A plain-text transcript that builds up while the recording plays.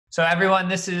So everyone,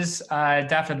 this is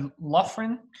Dafydd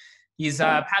Loughran. He's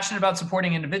passionate about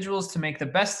supporting individuals to make the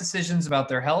best decisions about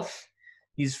their health.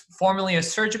 He's formerly a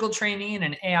surgical trainee and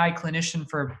an AI clinician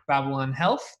for Babylon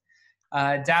Health.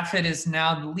 Dafydd is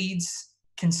now leads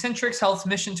Concentric's health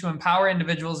mission to empower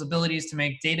individuals' abilities to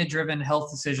make data-driven health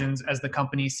decisions as the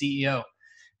company's CEO.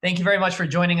 Thank you very much for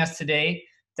joining us today.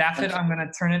 Dafydd, I'm going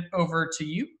to turn it over to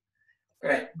you.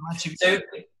 Great. So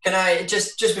can I,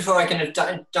 just before I kind of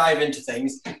dive into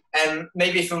things,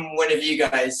 maybe from one of you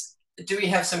guys, do we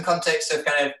have some context of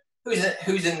kind of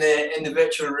who's in the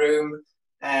virtual room,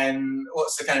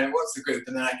 what's the group,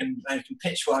 and then I can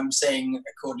pitch what I'm saying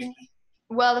accordingly.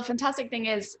 Well, the fantastic thing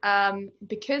is,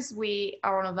 because we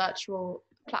are on a virtual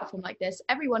platform like this,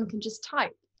 everyone can just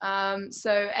type.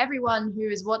 So everyone who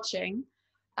is watching,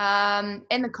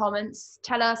 in the comments,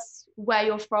 tell us where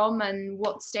you're from and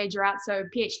what stage you're at. So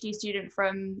PhD student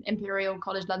from Imperial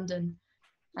College London.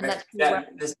 And let's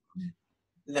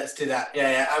do that.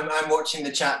 Yeah. I'm watching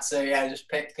the chat, so yeah, just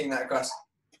ping that across.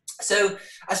 So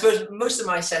I suppose most of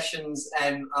my sessions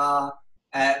are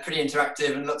pretty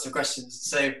interactive and lots of questions.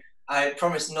 So I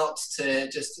promise not to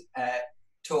just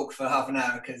talk for half an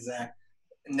hour because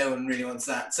no one really wants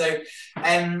that. So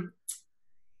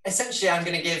essentially, I'm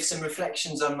going to give some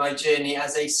reflections on my journey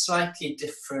as a slightly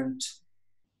different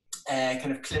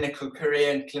kind of clinical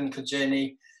career and clinical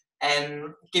journey, and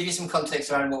give you some context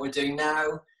around what we're doing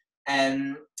now,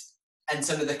 and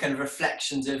some of the kind of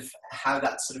reflections of how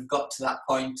that sort of got to that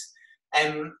point,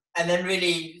 and then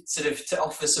really sort of to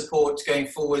offer support going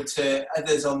forward to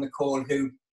others on the call who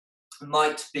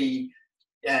might be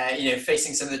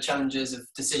facing some of the challenges of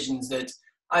decisions that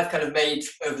I've kind of made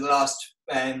over the last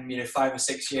 5 or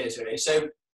 6 years really. So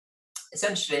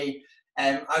essentially,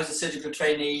 I was a surgical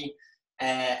trainee.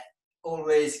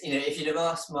 Always, if you'd have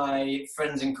asked my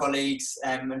friends and colleagues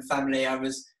and family, I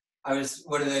was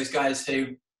one of those guys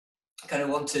who kind of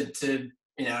wanted to,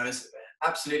 I was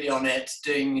absolutely on it,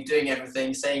 doing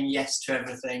everything, saying yes to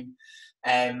everything.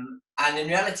 And in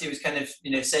reality, it was kind of,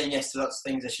 saying yes to lots of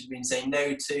things I should have been saying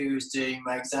no to, was doing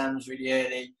my exams really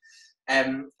early,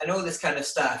 and all this kind of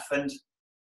stuff. And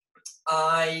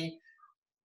I,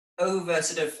 over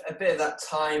sort of a bit of that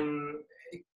time,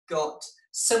 got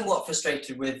somewhat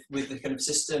frustrated with the kind of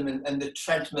system and the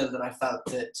treadmill that I felt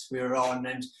that we were on.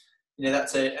 And,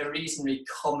 that's a reasonably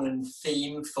common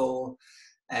theme for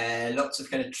lots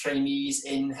of kind of trainees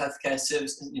in healthcare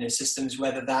service, systems,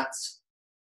 whether that's,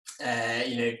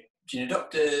 junior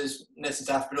doctors, nursing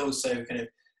staff, but also kind of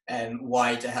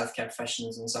wider healthcare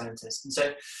professionals and scientists. And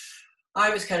so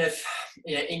I was kind of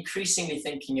increasingly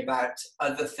thinking about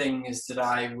other things that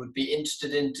I would be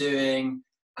interested in doing,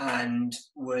 and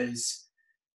was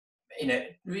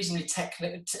reasonably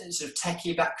sort of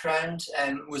techie background,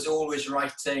 and was always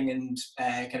writing and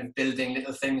kind of building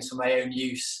little things for my own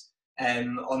use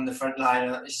on the front line,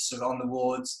 sort of on the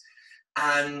wards,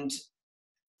 and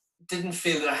didn't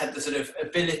feel that I had the sort of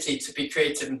ability to be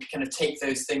creative and kind of take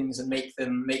those things and make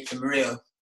them real.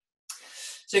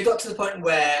 So it got to the point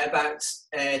where about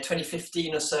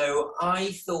 2015 or so,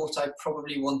 I thought I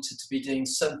probably wanted to be doing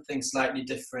something slightly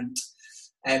different,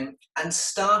 and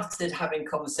started having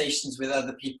conversations with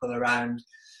other people around,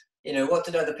 what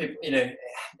did other people,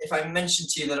 if I mentioned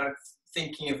to you that I'm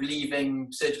thinking of leaving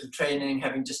surgical training,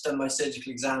 having just done my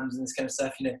surgical exams and this kind of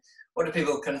stuff, what do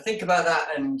people kind of think about that?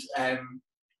 And,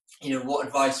 what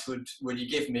advice would you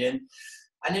give me?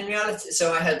 And in reality,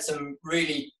 so I had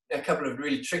a couple of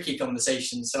really tricky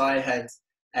conversations. So I had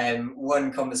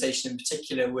one conversation in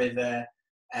particular with an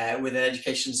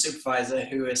education supervisor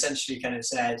who essentially kind of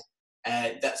said,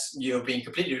 you're being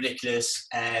completely ridiculous,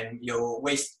 you're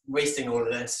wasting all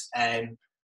of this,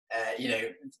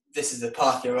 this is the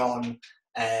path you're on,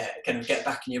 kind of get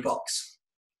back in your box.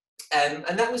 And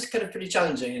that was kind of pretty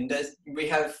challenging. And we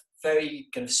have very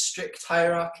kind of strict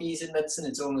hierarchies in medicine.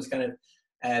 It's almost kind of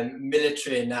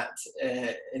military in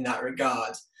that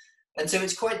regard. And so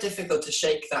it's quite difficult to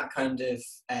shake that kind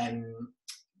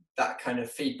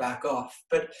of feedback off.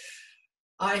 But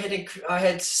I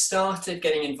had started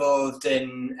getting involved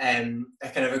in a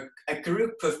kind of a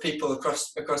group of people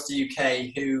across the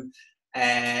UK who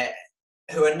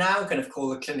are now kind of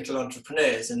called the clinical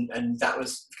entrepreneurs, and that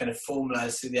was kind of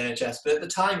formalised through the NHS. But at the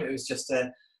time, it was just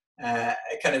a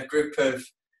kind of group of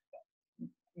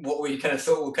what we kind of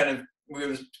thought we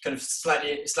were kind of slight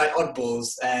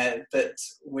oddballs, but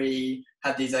we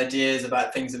had these ideas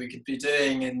about things that we could be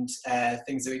doing and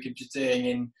things that we could be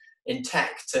doing in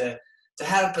tech to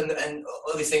help, and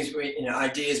all these things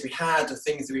ideas we had, or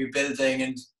things that we were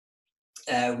building,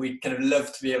 and we'd kind of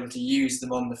love to be able to use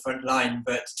them on the front line,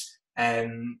 but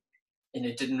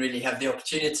didn't really have the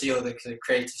opportunity or the kind of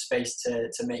creative space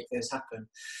to make those happen.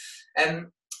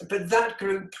 But that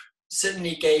group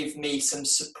certainly gave me some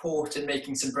support in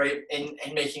making some in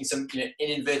making some, in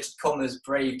inverted commas,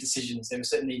 brave decisions. There were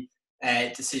certainly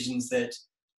decisions that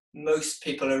most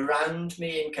people around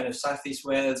me in kind of Southeast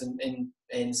Wales and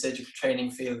in surgical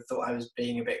training field thought I was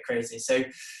being a bit crazy. So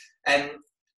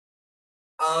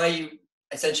I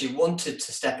essentially wanted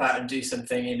to step out and do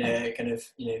something in a kind of,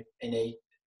 in a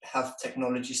health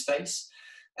technology space.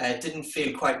 Didn't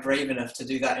feel quite brave enough to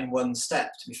do that in one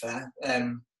step, to be fair.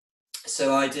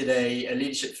 So I did a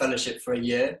leadership fellowship for a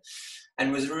year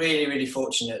and was really, really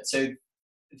fortunate. So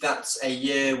that's a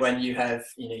year when you have,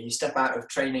 you step out of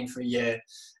training for a year,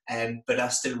 but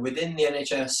are still within the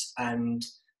NHS and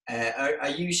are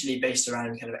usually based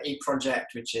around kind of a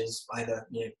project, which is either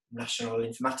national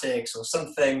informatics or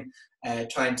something,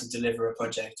 trying to deliver a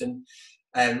project.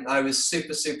 And I was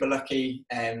super, super lucky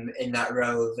in that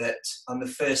role that on the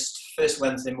first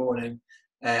Wednesday morning,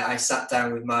 I sat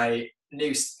down with my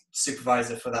new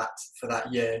supervisor for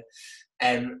that year,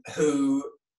 who,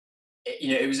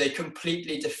 it was a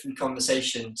completely different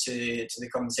conversation to the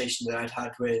conversation that I'd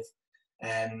had with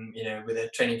with a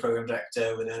training program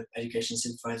director, with an education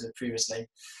supervisor previously,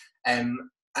 and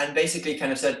basically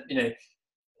kind of said,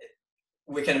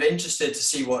 we're kind of interested to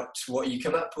see what you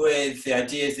come up with, the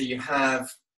ideas that you have.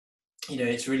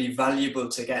 It's really valuable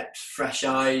to get fresh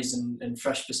eyes and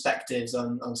fresh perspectives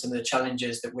on some of the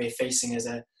challenges that we're facing as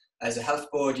a health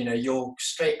board. You're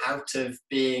straight out of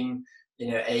being,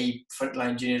 a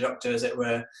frontline junior doctor, as it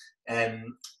were.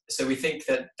 So we think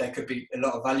that there could be a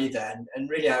lot of value there. And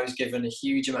really, I was given a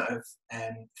huge amount of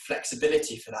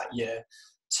flexibility for that year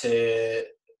to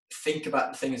think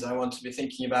about the things I want to be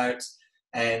thinking about,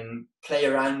 play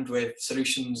around with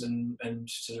solutions and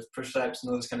sort of prototypes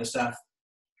and all this kind of stuff.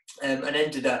 And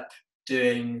ended up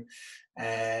doing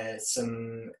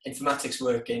some informatics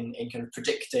work in kind of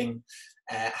predicting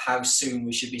how soon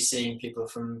we should be seeing people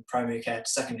from primary care to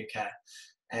secondary care.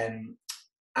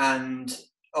 And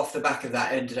off the back of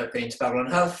that, I ended up going to Babylon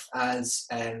Health as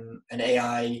an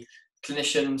AI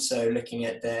clinician, so looking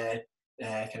at their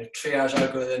kind of triage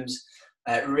algorithms.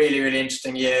 Really, really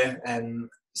interesting year.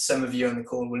 Some of you on the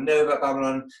call will know about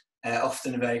Babylon,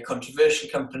 often a very controversial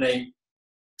company,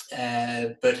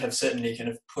 but have certainly kind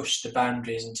of pushed the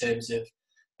boundaries in terms of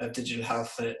digital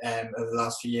health over the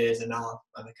last few years, and are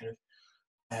a kind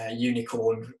of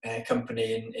unicorn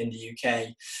company in the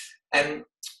UK.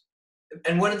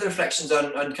 And one of the reflections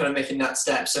on kind of making that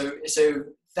step, so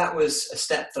that was a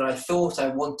step that I thought I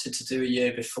wanted to do a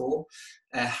year before,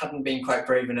 hadn't been quite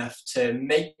brave enough to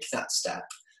make that step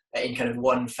in kind of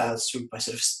one fell swoop. I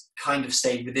sort of kind of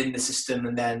stayed within the system,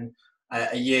 and then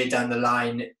a year down the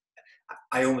line,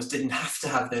 I almost didn't have to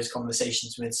have those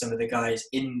conversations with some of the guys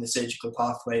in the surgical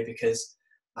pathway because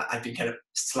I'd been kind of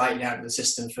slightly out of the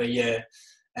system for a year,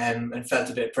 and felt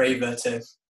a bit braver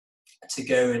to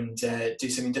go and do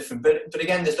something different. But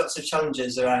again, there's lots of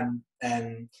challenges around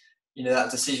that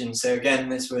decision. So again,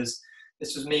 this was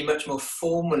me much more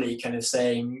formally kind of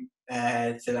saying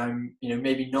that I'm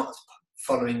maybe not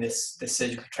following this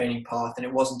surgical training path, and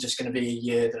it wasn't just going to be a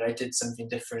year that I did something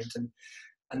different.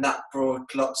 And that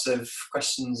brought lots of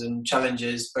questions and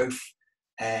challenges, both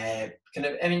I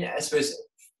suppose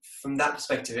from that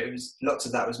perspective, it was lots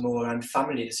of that was more around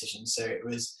family decisions. So it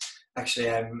was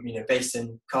actually, based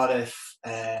in Cardiff,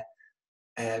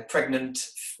 pregnant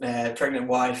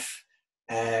wife,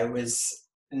 was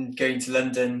going to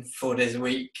London 4 days a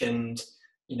week. And,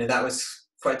 that was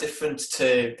quite different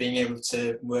to being able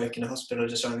to work in a hospital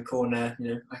just around the corner.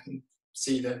 I can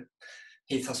see the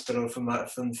Heath Hospital from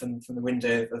the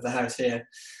window of the house here,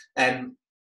 and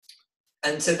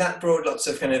so that brought lots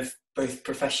of kind of both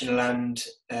professional and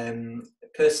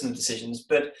personal decisions.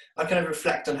 But I kind of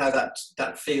reflect on how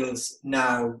that feels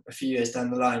now, a few years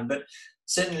down the line. But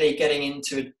certainly getting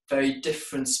into a very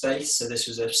different space. So this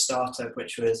was a startup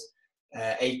which was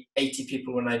 80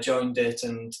 people when I joined it,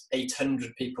 and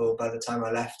 800 people by the time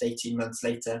I left 18 months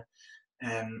later.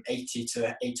 80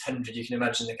 to 800. You can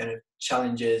imagine the kind of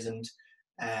challenges and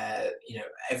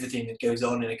everything that goes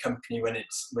on in a company when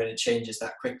it changes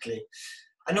that quickly.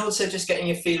 And also just getting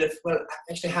a feel of, well,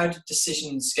 actually, how do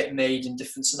decisions get made in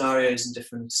different scenarios and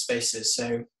different spaces?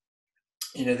 So,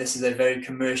 this is a very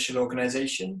commercial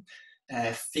organisation,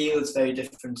 feels very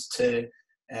different to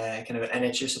kind of an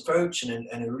NHS approach and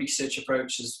a research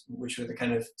approach, which were the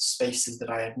kind of spaces that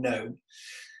I had known.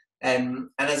 And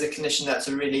as a clinician, that's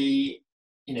a really,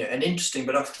 an interesting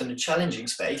but often a challenging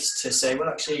space to say, well,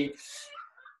 actually,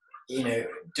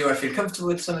 do I feel comfortable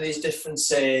with some of these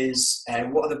differences?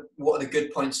 What are the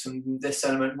good points from this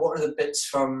element? What are the bits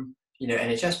from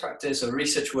NHS practice or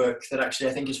research work that actually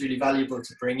I think is really valuable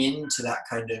to bring into that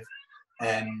kind of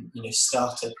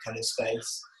startup kind of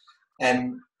space.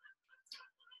 And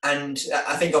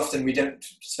I think often we don't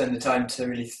spend the time to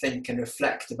really think and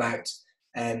reflect about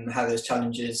how those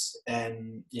challenges,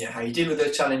 how you deal with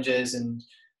those challenges and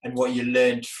what you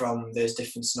learned from those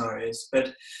different scenarios.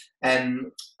 But I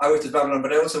worked at Babylon,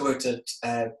 but I also worked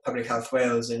at Public Health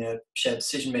Wales in a shared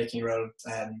decision-making role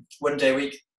 1 day a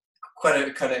week. Quite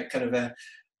a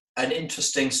an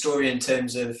interesting story in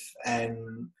terms of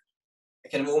kind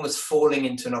of almost falling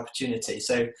into an opportunity.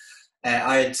 So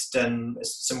I had done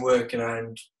some work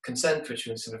around consent, which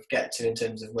we'll sort of get to in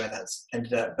terms of where that's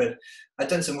ended up. But I'd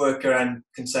done some work around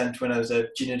consent when I was a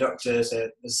junior doctor, so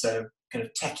there's a kind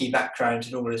of techie background,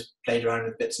 and always played around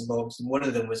with bits and bobs. And one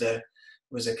of them was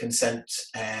a consent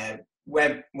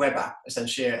web app,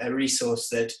 essentially a resource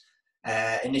that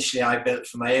initially I built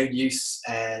for my own use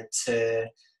to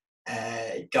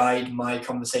guide my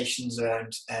conversations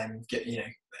around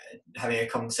having a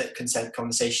consent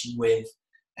conversation with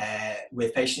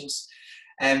patients.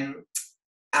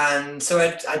 And so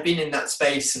I'd been in that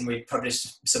space, and we'd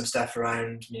published some stuff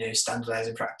around,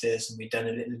 standardizing practice, and we'd done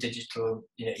a little digital,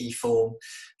 e-form,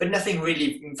 but nothing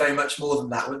really very much more than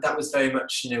that. That was very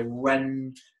much,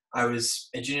 when I was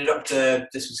a junior doctor,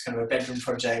 this was kind of a bedroom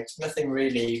project, nothing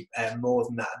really more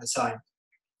than that at the time.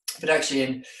 But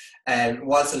actually,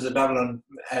 whilst I was at Babylon,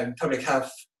 Public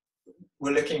Health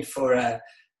were looking for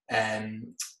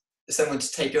someone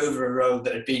to take over a role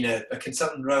that had been a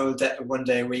consultant role 1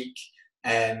 day a week,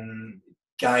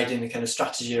 guiding the kind of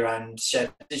strategy around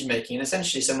shared decision making. And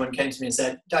essentially, someone came to me and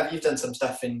said, "Dav, you've done some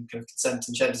stuff in kind of consent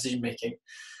and shared decision making.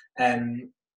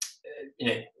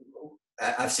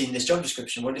 I've seen this job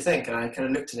description. What do you think?" And I kind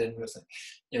of looked at it and was like,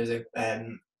 it was a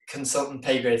consultant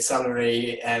pay grade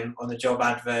salary on the job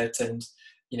advert, and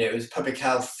it was Public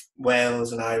Health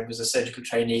Wales, and I was a surgical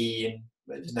trainee and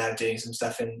was now doing some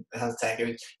stuff in health tech.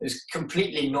 It was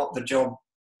completely not the job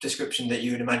description that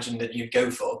you would imagine that you'd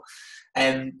go for.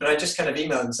 But I just kind of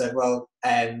emailed and said, well,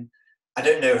 I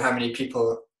don't know how many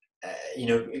people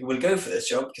will go for this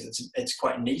job, because it's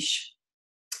quite niche.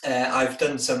 I've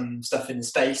done some stuff in the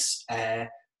space.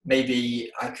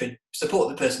 Maybe I could support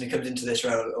the person who comes into this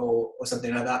role, or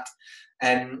something like that.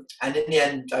 And in the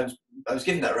end, I was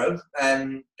given that role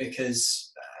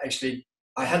because actually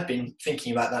I had been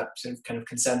thinking about that sort of kind of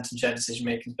consent and shared decision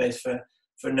making space for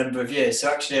a number of years. So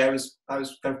actually, I was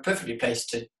kind of perfectly placed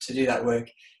to do that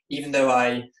work, even though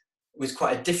I was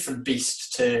quite a different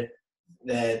beast to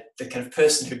the kind of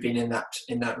person who'd been in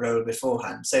that role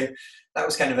beforehand. So that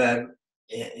was kind of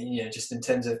just in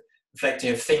terms of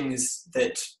reflecting of things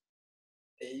that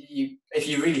if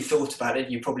you really thought about it,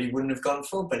 you probably wouldn't have gone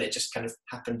for, but it just kind of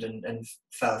happened and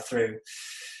fell through.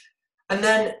 And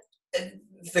then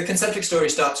the Concentric story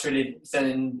starts really then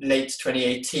in late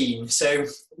 2018. So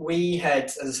we had,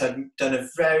 as I said, done a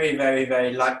very, very,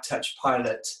 very light touch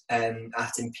pilot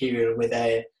at Imperial with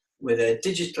a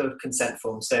digital consent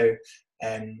form. So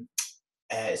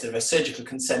sort of a surgical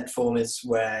consent form is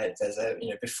where there's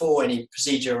before any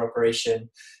procedure or operation,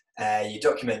 you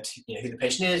document who the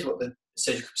patient is, what the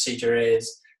surgical procedure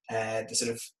is, the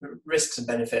sort of risks and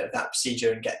benefit of that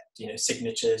procedure, and get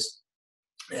signatures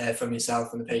from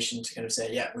yourself and the patient to kind of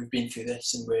say, yeah, we've been through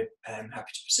this and we're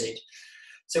happy to proceed.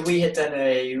 So we had done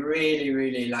a really,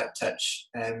 really light touch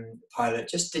pilot,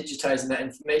 just digitizing that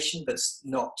information, but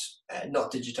not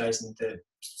digitizing the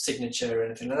signature or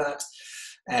anything like that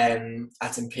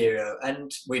at Imperial.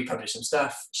 And we published some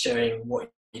stuff showing what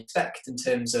you expect in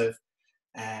terms of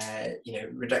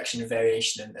reduction of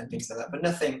variation and things like that, but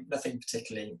nothing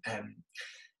particularly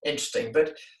interesting.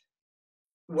 But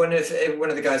one of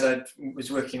the guys I was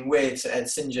working with, Ed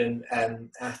St. John,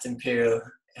 at Imperial,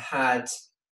 had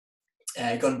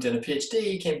gone and done a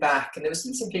PhD, came back, and there was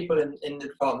some people in the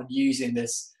department using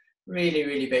this really,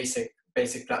 really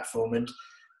basic platform. And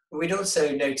we'd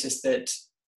also noticed that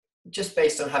just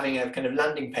based on having a kind of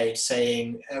landing page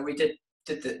saying we did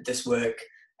this work,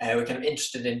 we're kind of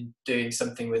interested in doing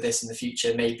something with this in the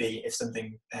future, maybe if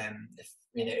something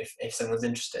if someone's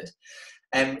interested.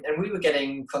 And we were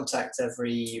getting contact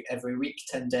every week,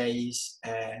 10 days,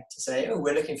 to say, oh,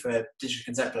 we're looking for a digital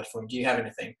consent platform. Do you have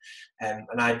anything? And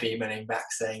I'd be emailing back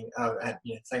saying, oh,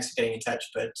 thanks for getting in touch,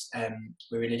 but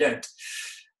we really don't.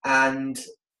 And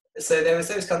so there was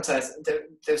those contacts. There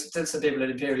was still some people at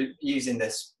Imperial using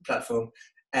this platform.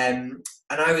 And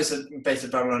I was based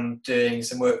at Babylon doing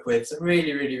some work with some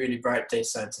really, really, really bright data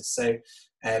scientists. So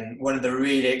one of the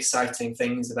really exciting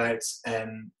things about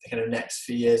the kind of next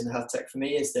few years in health tech for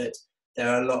me is that there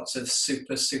are lots of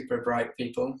super, super bright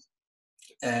people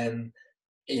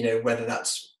whether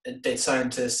that's data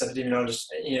scientists, epidemiologists,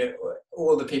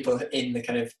 all the people in the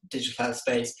kind of digital health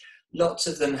space, lots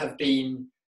of them have been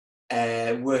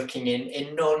working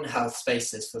in non-health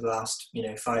spaces for the last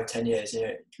 5-10 years.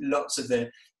 Lots of the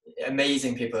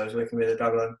amazing people I was working with at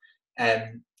Babylon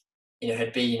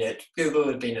had been at Google,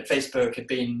 had been at Facebook, had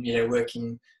been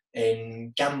working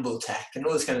in gamble tech and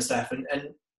all this kind of stuff, and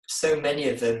so many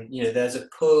of them, there's a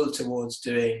pull towards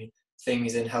doing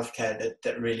things in healthcare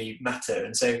that really matter.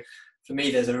 And so for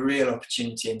me, there's a real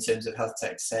opportunity in terms of health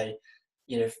tech to say,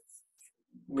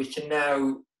 we can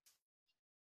now,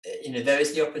 there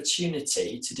is the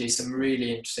opportunity to do some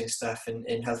really interesting stuff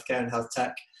in healthcare and health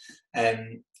tech,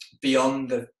 beyond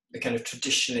the kind of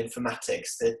traditional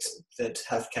informatics that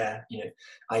healthcare,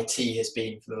 IT has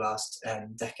been for the last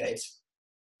decades.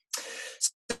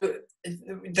 So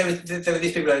there were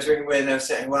these people I was working with, and I was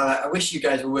saying, well, I wish you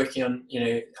guys were working on,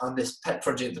 on this pet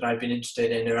project that I've been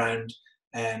interested in around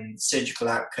surgical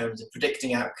outcomes and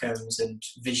predicting outcomes and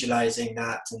visualizing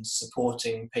that and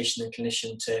supporting patient and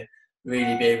clinician to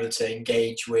really be able to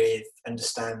engage with,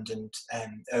 understand, and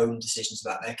own decisions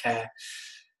about their care.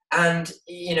 And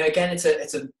again, it's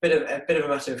a bit of a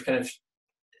matter of kind of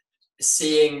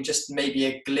seeing just maybe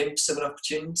a glimpse of an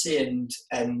opportunity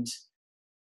and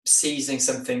seizing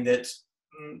something that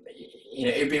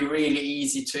it'd be really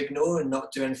easy to ignore and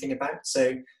not do anything about.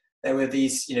 So there were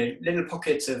these little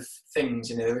pockets of things.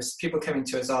 There was people coming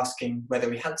to us asking whether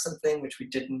we had something, which we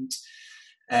didn't.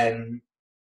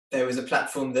 There was a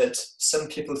platform that some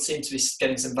people seemed to be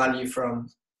getting some value from,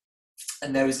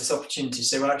 and there was this opportunity to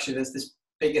say, well, actually, there's this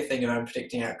bigger thing around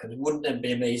predicting outcomes. Wouldn't it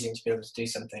be amazing to be able to do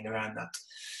something around that?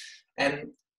 And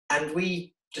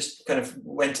we just kind of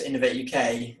went to Innovate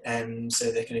UK,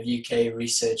 so the kind of UK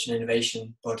research and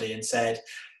innovation body, and said,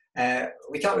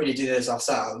 we can't really do this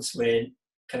ourselves. We're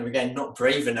kind of, again, not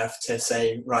brave enough to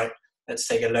say, right, let's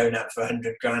take a loan out for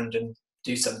 100 grand and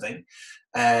do something.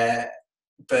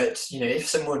 But if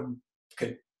someone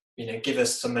could give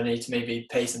us some money to maybe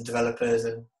pay some developers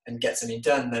and get something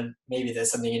done, then maybe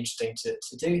there's something interesting to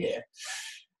do here.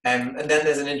 And then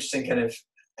there's an interesting kind of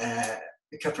a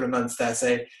couple of months there.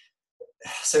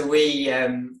 So we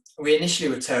initially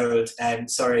were told,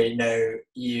 sorry, no,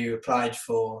 you applied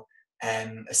for a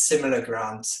similar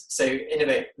grant. So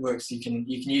Innovate works, you can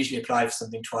usually apply for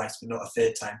something twice, but not a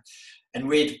third time. And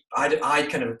I'd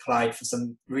kind of applied for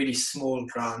some really small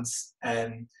grants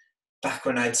back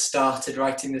when I'd started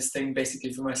writing this thing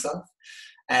basically for myself.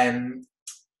 And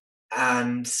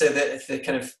so the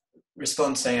kind of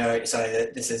response saying, oh, sorry,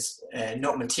 that this is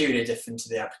not materially different to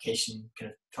the application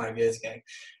kind of 5 years ago.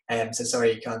 So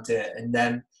sorry, you can't do it. And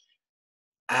then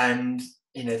there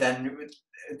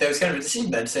was kind of a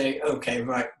decision then to say, okay,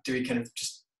 right, do we kind of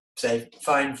just say,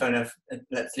 fine, fair enough,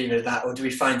 let's leave it at that, or do we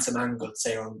find some angle to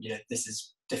say, oh, this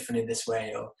is different in this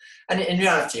way, and in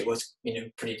reality it was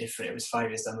pretty different. It was 5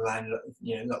 years down the line,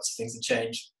 lots of things had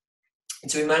changed,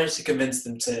 and so we managed to convince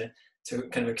them to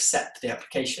kind of accept the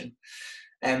application.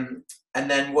 And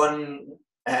then one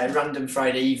random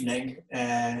Friday evening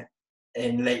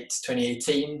in late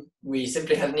 2018, we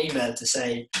simply had an email to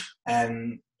say,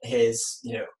 here's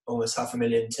almost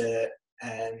 $500,000 to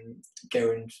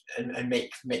go and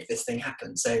make this thing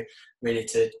happen. So really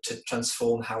to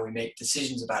transform how we make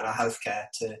decisions about our healthcare,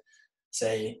 to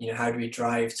say, how do we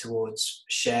drive towards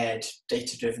shared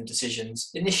data-driven decisions,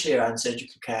 initially around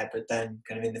surgical care, but then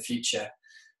kind of in the future,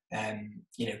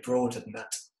 broader than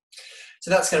that. So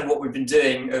that's kind of what we've been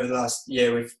doing over the last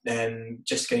year. We've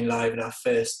just going live in our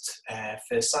first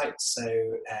site.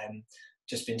 So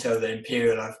just been told that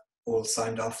Imperial have all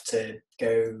signed off to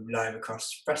go live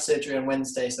across breast surgery on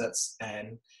Wednesday. So that's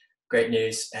great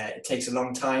news. It takes a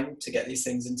long time to get these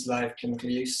things into live clinical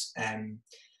use.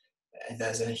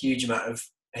 There's a huge amount of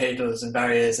hurdles and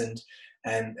barriers, and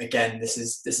again, this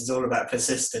is all about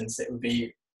persistence. It would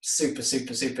be super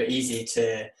easy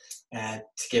to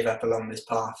give up along this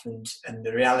path, and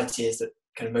the reality is that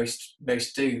kind of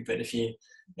most do. But if you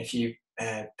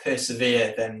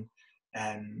persevere, then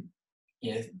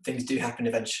things do happen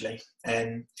eventually.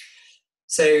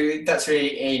 So that's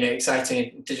really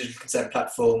exciting, digital consent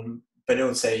platform. But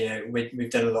also, we've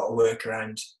done a lot of work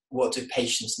around what do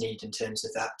patients need in terms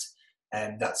of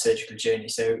that surgical journey.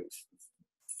 So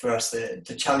for us,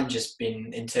 the challenge has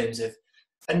been in terms of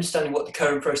understanding what the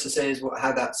current process is,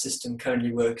 how that system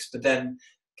currently works, but then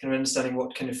kind of understanding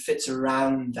what kind of fits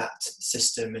around that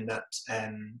system and that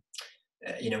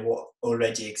what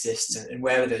already exists, and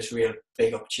where are those real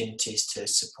big opportunities to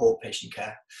support patient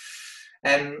care.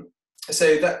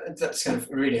 So that's kind of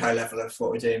a really high level of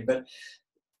what we're doing. But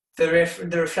the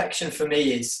reflection for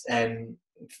me is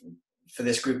for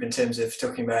this group in terms of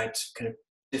talking about kind of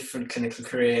different clinical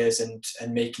careers and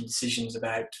making decisions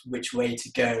about which way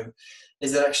to go,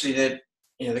 is that actually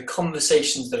the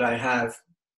conversations that I have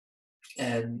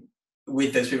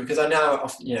with those people, because I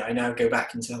now go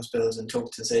back into hospitals and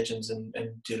talk to surgeons and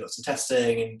do lots of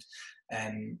testing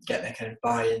and get their kind of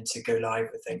buy-in to go live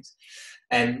with things.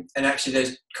 And actually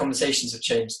those conversations have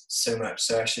changed so much.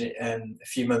 So actually a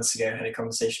few months ago I had a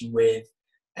conversation with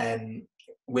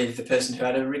the person who I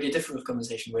had a really difficult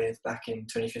conversation with back in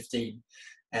 2015.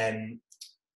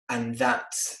 And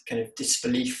that kind of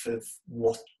disbelief of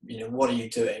what are you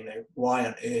doing? Why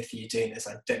on earth are you doing this?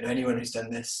 I don't know anyone who's done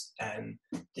this.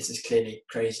 This is clearly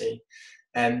crazy.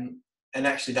 And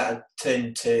actually that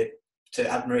turned to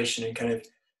admiration and kind of,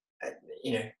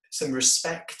 some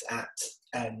respect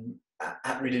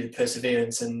at really the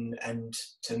perseverance and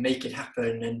to make it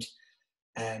happen.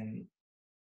 And,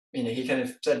 he kind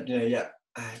of said,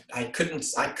 I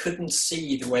couldn't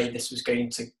see the way this was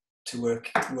going to work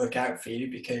out for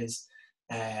you, because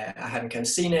I hadn't kind of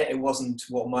seen it. It wasn't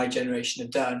what my generation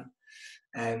had done,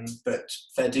 but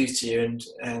fair dues to you.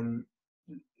 And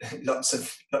lots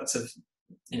of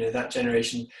that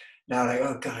generation now, like,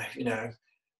 oh god,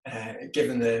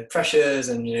 given the pressures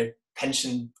and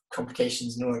pension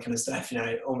complications and all that kind of stuff,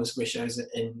 I almost wish I was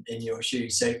in your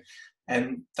shoes. So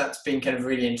that's been kind of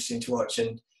really interesting to watch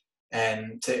and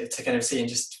to kind of see, and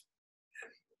just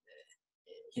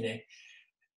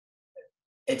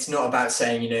it's not about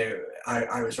saying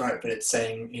I was right, but it's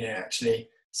saying actually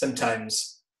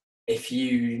sometimes if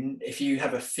you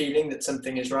have a feeling that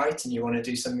something is right and you want to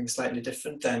do something slightly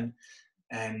different, then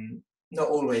not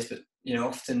always, but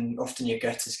often your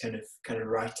gut is kind of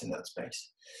right in that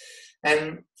space.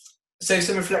 So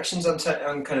some reflections on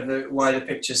kind of the wider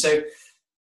picture. So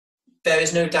there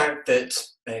is no doubt that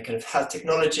kind of health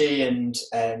technology and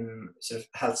sort of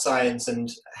health science and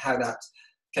how that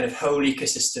kind of whole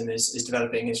ecosystem is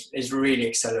developing is really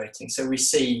accelerating. So we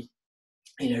see,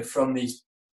 from these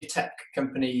tech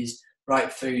companies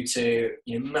right through to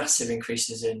massive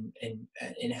increases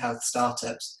in health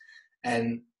startups,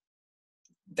 and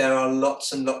there are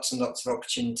lots and lots and lots of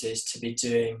opportunities to be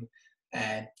doing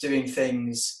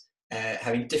things,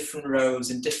 having different roles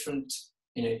in different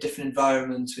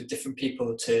environments with different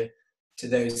people to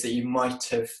those that you might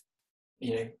have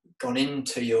gone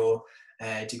into your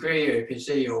degree or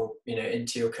PhD or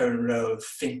into your current role of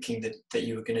thinking that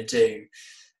you were going to do,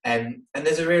 and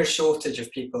there's a real shortage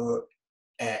of people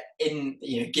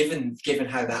given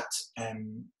how that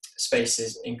space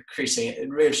is increasing, a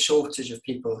real shortage of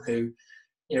people who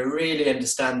really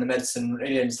understand the medicine,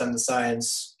 really understand the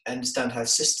science, understand how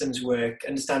systems work,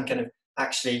 understand kind of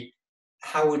actually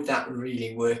how would that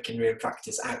really work in real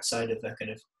practice outside of the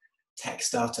kind of tech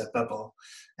startup bubble.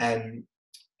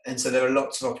 And so there are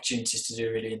lots of opportunities to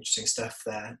do really interesting stuff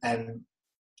there.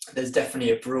 There's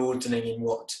definitely a broadening in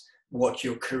what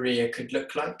your career could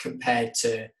look like compared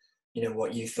to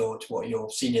what you thought, what your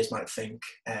seniors might think.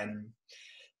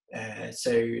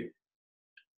 So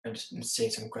I'm just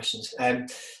seeing some questions.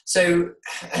 So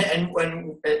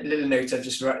when a little note I've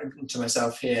just written to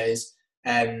myself here is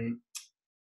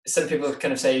some people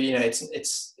kind of say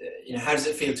it's how does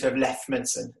it feel to have left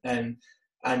medicine,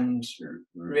 and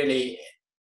really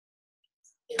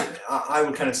I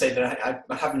would kind of say that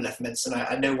I haven't left medicine.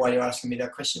 I know why you're asking me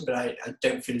that question, but I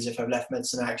don't feel as if I've left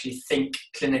medicine. I actually think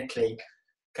clinically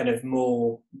kind of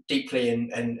more deeply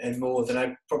and more than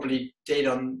I probably did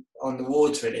on the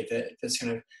wards, really. There's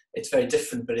kind of, it's very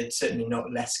different, but it's certainly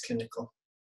not less clinical.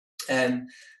 And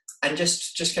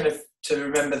just kind of to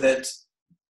remember that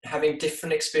having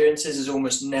different experiences is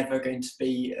almost never going to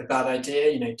be a bad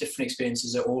idea. Different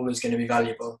experiences are always going to be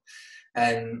valuable.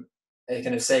 And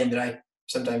kind of saying that I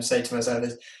sometimes say to myself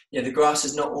is, the grass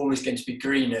is not always going to be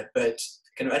greener, but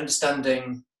kind of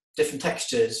understanding different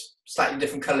textures, slightly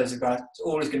different colours of grass, it's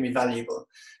always going to be valuable.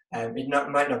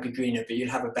 It might not be greener, but you'll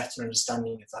have a better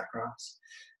understanding of that grass.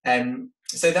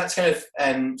 So that's kind of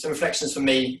some reflections for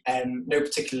me. No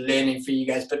particular learning for you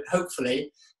guys, but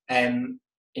hopefully,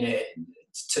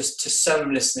 to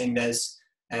some listening, there's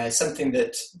something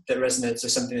that resonates or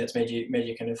something that's made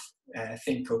you kind of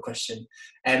think or question.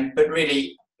 But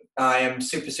really, I am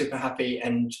super, super happy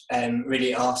and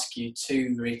really ask you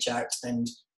to reach out, and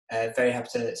very happy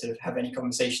to sort of have any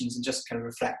conversations and just kind of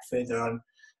reflect further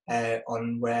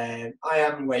on where I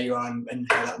am, where you are, and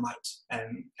how that might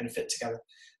kind of fit together.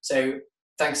 So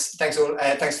thanks all.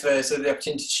 Thanks for sort of the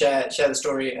opportunity to share the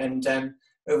story, and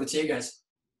over to you guys.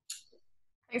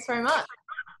 Thanks very much.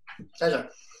 Pleasure.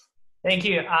 Thank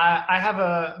you. I have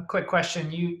a quick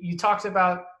question. You talked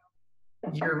about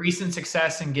your recent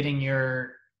success in getting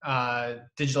your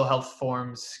digital health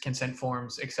forms, consent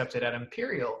forms accepted at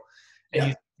Imperial. And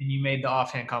Yeah. you made the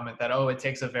offhand comment that, oh, it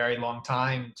takes a very long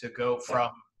time to go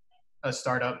from a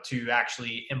startup to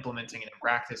actually implementing it in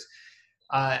practice.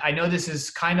 I know this is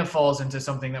kind of falls into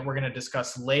something that we're going to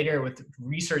discuss later with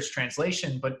research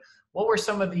translation, but what were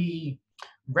some of the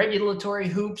regulatory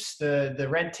hoops, the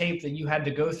red tape that you had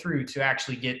to go through to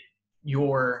actually get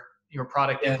your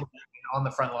product implemented on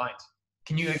the front lines?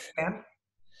 Can you expand?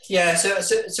 Yeah,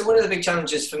 so one of the big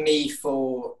challenges for me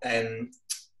for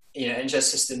NHS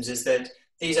systems is that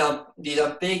these are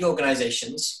big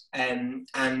organisations,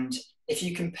 and if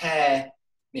you compare,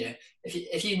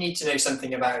 if you need to know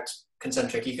something about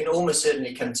Concentric, you can almost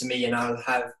certainly come to me and I'll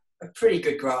have a pretty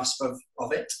good grasp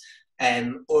of it,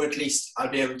 or at least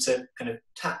I'll be able to kind of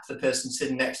tap the person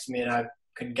sitting next to me and I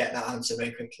can get that answer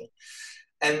very quickly.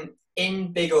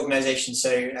 In big organisations,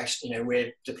 so actually,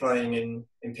 we're deploying in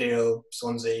Imperial,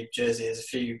 Swansea, Jersey, there's a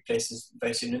few places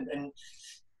very soon, and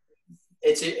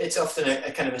it's often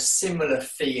a kind of a similar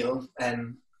feel,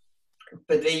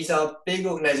 but these are big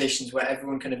organisations where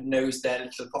everyone kind of knows their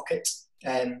little pocket,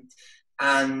 and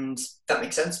that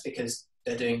makes sense because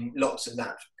they're doing lots of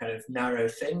that kind of narrow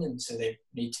thing, and so they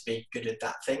need to be good at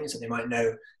that thing, so they might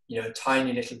know, a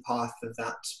tiny little part of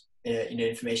that,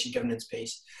 information governance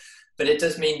piece. But it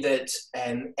does mean that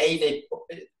they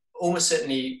almost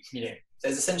certainly,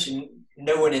 there's essentially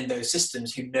no one in those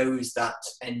systems who knows that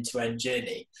end-to-end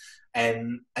journey,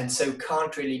 and so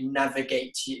can't really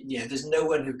navigate. There's no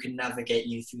one who can navigate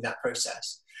you through that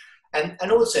process,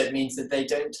 and also it means that they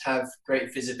don't have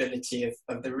great visibility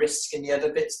of the risk in the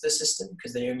other bits of the system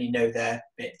because they only know their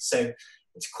bit. So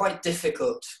it's quite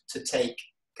difficult to take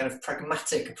kind of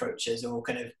pragmatic approaches or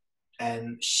kind of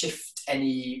shift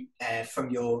any from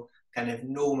your kind of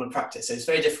normal practice. So it's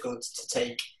very difficult to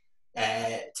take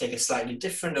a slightly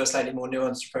different or slightly more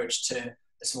nuanced approach to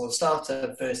a small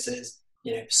startup versus,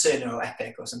 Cerner or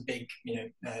Epic or some big,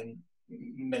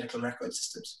 medical record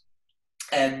systems.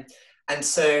 And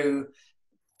so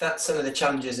that's some of the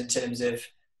challenges in terms of,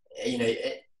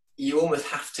 you almost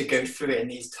have to go through it in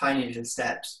these tiny little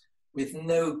steps with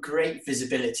no great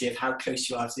visibility of how close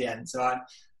you are to the end. So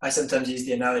I sometimes use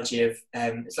the analogy of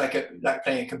it's like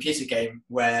playing a computer game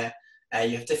where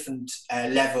you have different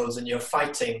levels and you're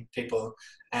fighting people,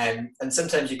 and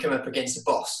sometimes you come up against a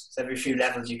boss. So every few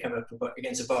levels you come up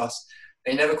against a boss.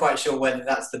 And you're never quite sure whether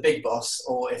that's the big boss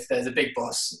or if there's a big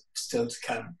boss still to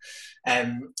come.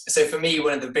 So for me,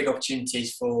 one of the big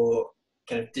opportunities for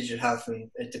kind of digital health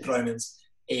and deployments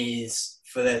is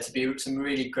for there to be some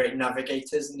really great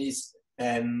navigators in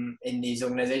these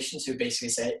organizations who basically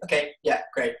say, okay, yeah,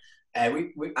 great. I've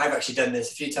actually done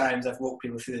this a few times. I've walked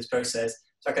people through this process,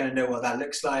 so I kind of know what that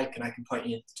looks like, and I can point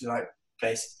you to the right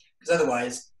place. Because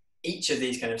otherwise, each of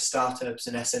these kind of startups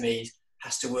and SMEs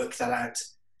has to work that out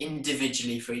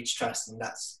individually for each trust, and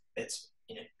it's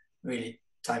really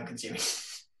time consuming.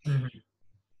 Mm-hmm.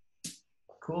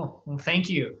 Cool. Well, thank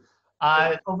you.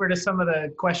 Over to some of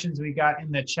the questions we got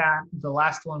in the chat. The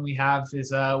last one we have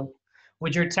is,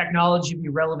 would your technology be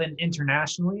relevant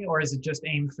internationally, or is it just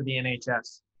aimed for the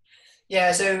NHS?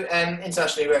 Yeah, so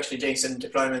internationally, we're actually doing some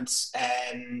deployments.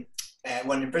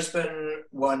 One in Brisbane,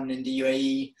 one in the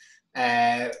UAE,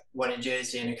 one in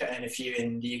Jersey, and a few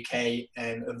in the UK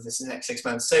over the next 6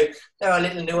 months. So there are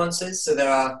little nuances. So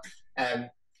there are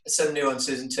some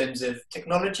nuances in terms of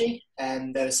technology,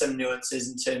 and there are some nuances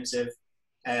in terms of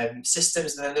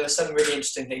systems, and then there are some really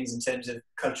interesting things in terms of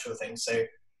cultural things. So,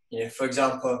 for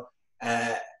example,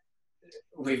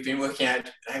 we've been working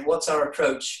out what's our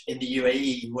approach in the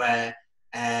UAE, where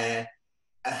a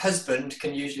husband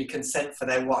can usually consent for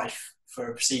their wife for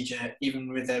a procedure,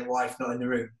 even with their wife not in the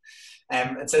room.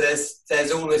 And so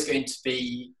there's always going to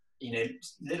be,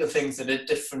 little things that are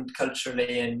different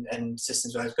culturally and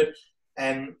systems-wise. But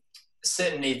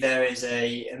certainly there is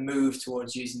a move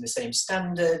towards using the same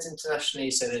standards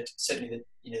internationally, so that certainly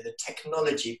the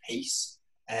technology piece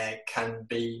can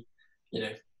be,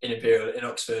 in Imperial, in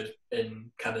Oxford,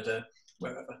 in Canada,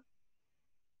 wherever.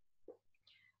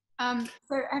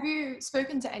 So have you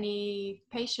spoken to any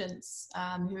patients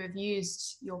who have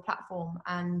used your platform,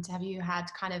 and have you had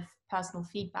kind of personal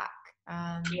feedback?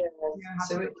 How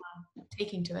people are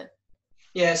taking to it?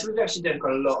 Yeah, so we've actually done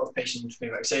quite a lot of patient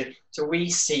feedback. So we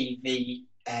see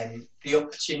the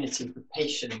opportunity for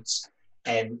patients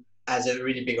as a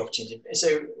really big opportunity.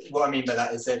 So what I mean by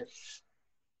that is that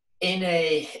in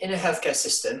a healthcare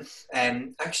system,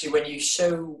 actually, when you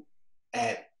show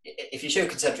if you show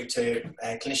Concentric to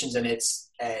clinicians, and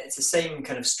it's the same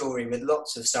kind of story with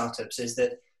lots of startups, is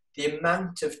that the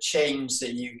amount of change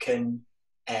that you can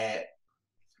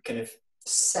kind of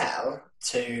sell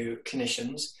to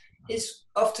clinicians is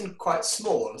often quite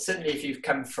small. Certainly if you've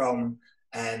come from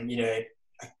a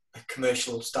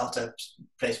commercial startup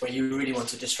place where you really want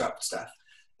to disrupt stuff.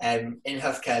 In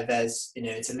healthcare, there's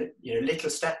little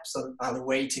steps are the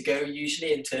way to go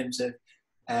usually in terms of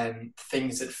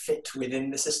things that fit within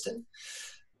the system.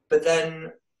 But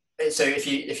then, so if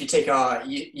you take our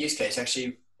use case,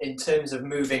 actually, in terms of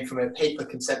moving from a paper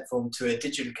consent form to a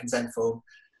digital consent form,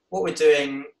 what we're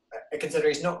doing at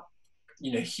Concentric is not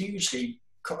hugely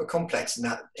complex in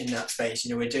that space.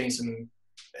 We're doing some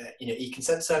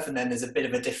e-consent stuff, and then there's a bit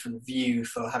of a different view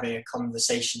for having a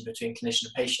conversation between clinician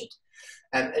and patient,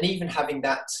 and even having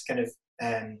that kind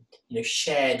of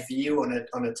shared view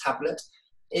on a tablet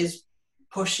is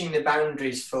pushing the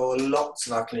boundaries for lots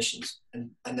of our clinicians, and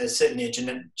there's certainly a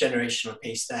generational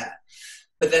piece there.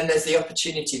 But then there's the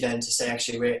opportunity then to say,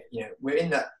 actually,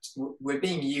 we're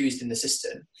being used in the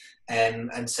system,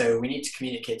 and so we need to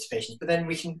communicate to patients. But then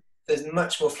there's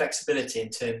much more flexibility in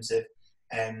terms of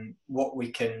what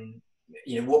we can,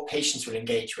 what patients will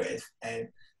engage with,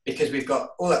 because we've got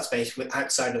all that space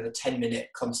outside of the 10-minute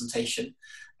consultation,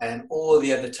 all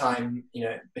the other time,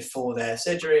 before their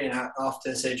surgery and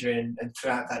after surgery and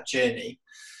throughout that journey.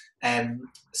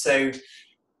 So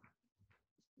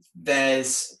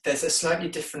there's a slightly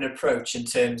different approach in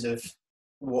terms of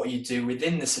what you do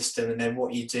within the system and then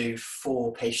what you do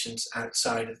for patients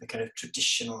outside of the kind of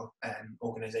traditional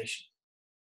organisation.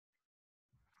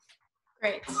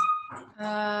 Great.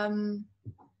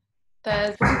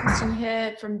 There's a question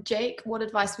here from Jake. What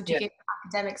advice would you give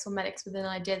academics or medics with an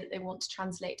idea that they want to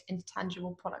translate into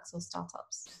tangible products or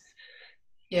startups?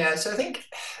 Yeah, so I think,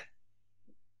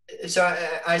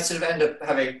 I sort of end up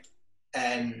having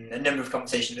a number of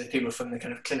conversations with people from the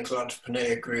kind of clinical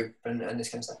entrepreneur group and this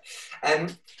kind of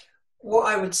stuff. What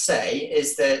I would say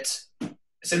is that,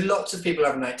 so lots of people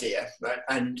have an idea, right?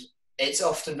 And it's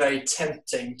often very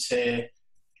tempting to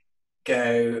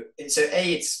go, so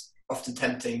it's often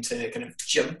tempting to kind of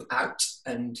jump out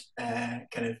and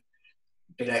kind of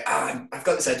be like, I've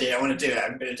got this idea, I want to do it,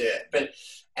 I'm going to do it. But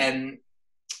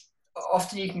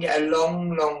often you can get a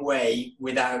long, long way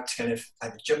without kind of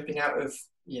either jumping out of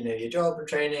your job and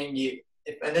training.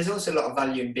 And there's also a lot of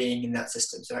value in being in that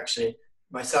system. So actually,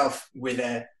 myself with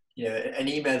an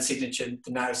email signature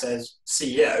that now says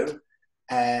CEO,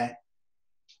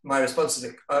 my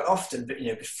responses are often,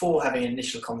 before having an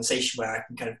initial conversation where I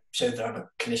can kind of show that I'm a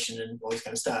clinician and all this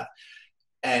kind of stuff,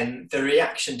 and the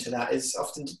reaction to that is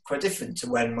often quite different to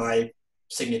when my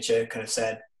signature kind of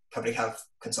said public health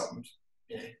consultant.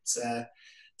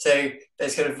 So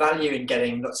there's kind of value in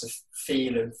getting lots of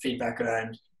feel and feedback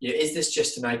around, is this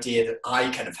just an idea that I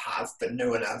kind of have but no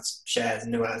one else shares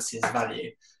and no one else sees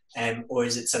value, or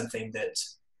is it something that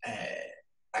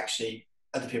actually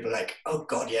other people are like, oh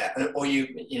God, yeah, or you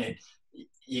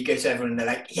go to everyone and they're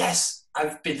like, yes,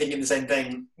 I've been thinking the same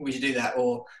thing, we should do that,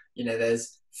 or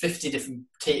there's 50 different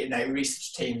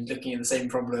research teams looking at the same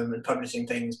problem and publishing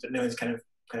things, but no one's kind of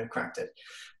cracked it.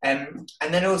 And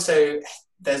then also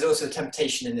there's also a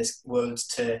temptation in this world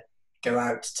to go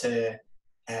out to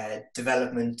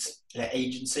development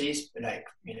agencies,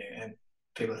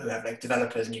 people who have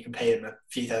developers, and you can pay them a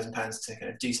few £1,000s to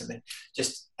kind of do something.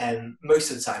 Just most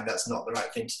of the time that's not the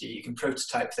right thing to do. You can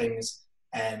prototype things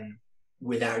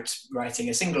without writing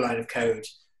a single line of code.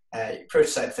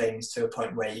 Prototype things to a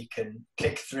point where you can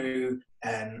click through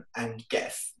and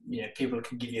get, people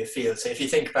can give you a feel. So if you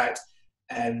think about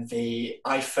the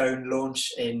iPhone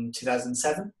launch in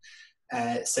 2007,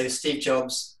 so Steve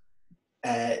Jobs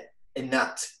in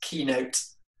that keynote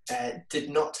did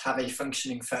not have a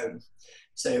functioning phone.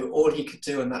 So all he could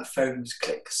do on that phone was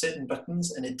click certain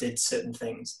buttons and it did certain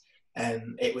things.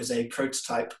 It was a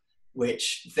prototype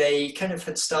which they kind of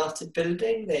had started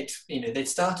building. They'd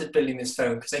started building this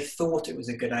phone because they thought it was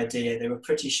a good idea. They were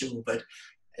pretty sure, but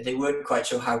they weren't quite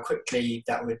sure how quickly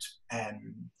that would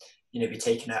be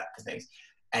taken up and things.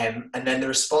 And then the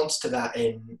response to that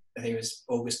in, I think it was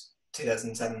August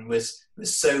 2007, was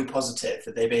so positive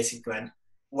that they basically went,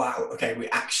 wow, okay, we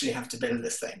actually have to build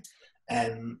this thing.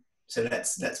 So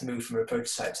let's move from a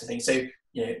prototype to things. So,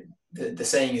 the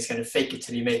saying is kind of fake it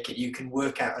till you make it. You can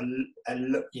work out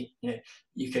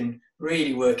you can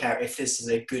really work out if this is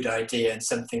a good idea and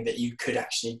something that you could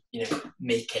actually,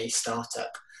 make a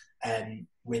startup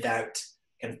without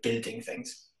kind of building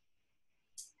things.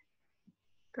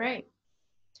 Great.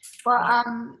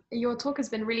 Well, your talk has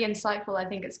been really insightful. I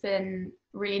think it's been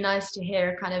really nice to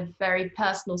hear a kind of very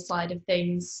personal side of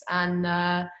things. And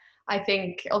I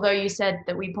think, although you said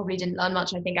that we probably didn't learn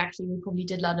much, I think actually we probably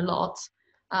did learn a lot.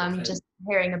 Okay. Just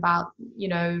hearing about,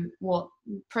 what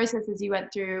processes you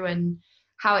went through and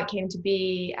how it came to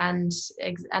be and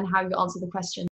how you answered the question.